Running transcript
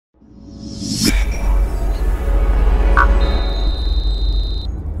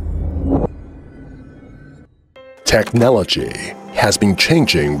Technology has been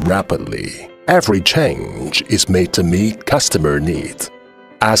changing rapidly. Every change is made to meet customer needs.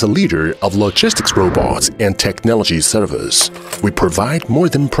 As a leader of logistics robots and technology service, we provide more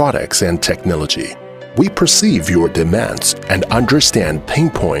than products and technology. We perceive your demands and understand pain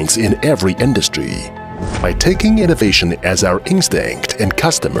points in every industry. By taking innovation as our instinct and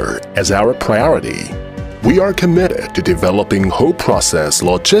customer as our priority, we are committed to developing whole-process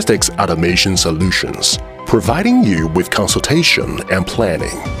logistics automation solutions, providing you with consultation and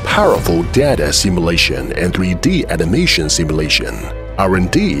planning, powerful data simulation and 3D animation simulation,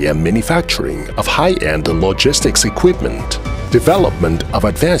 R&D and manufacturing of high-end logistics equipment, development of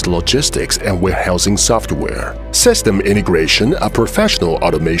advanced logistics and warehousing software, system integration of professional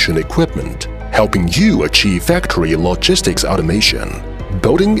automation equipment, helping you achieve factory logistics automation,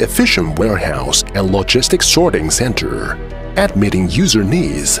 building efficient warehouse and logistics sorting center, and meeting user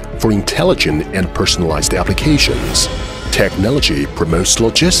needs for intelligent and personalized applications. Technology promotes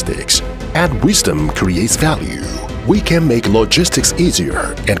logistics, and wisdom creates value. We can make logistics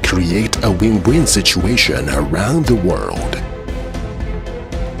easier and create a win-win situation around the world.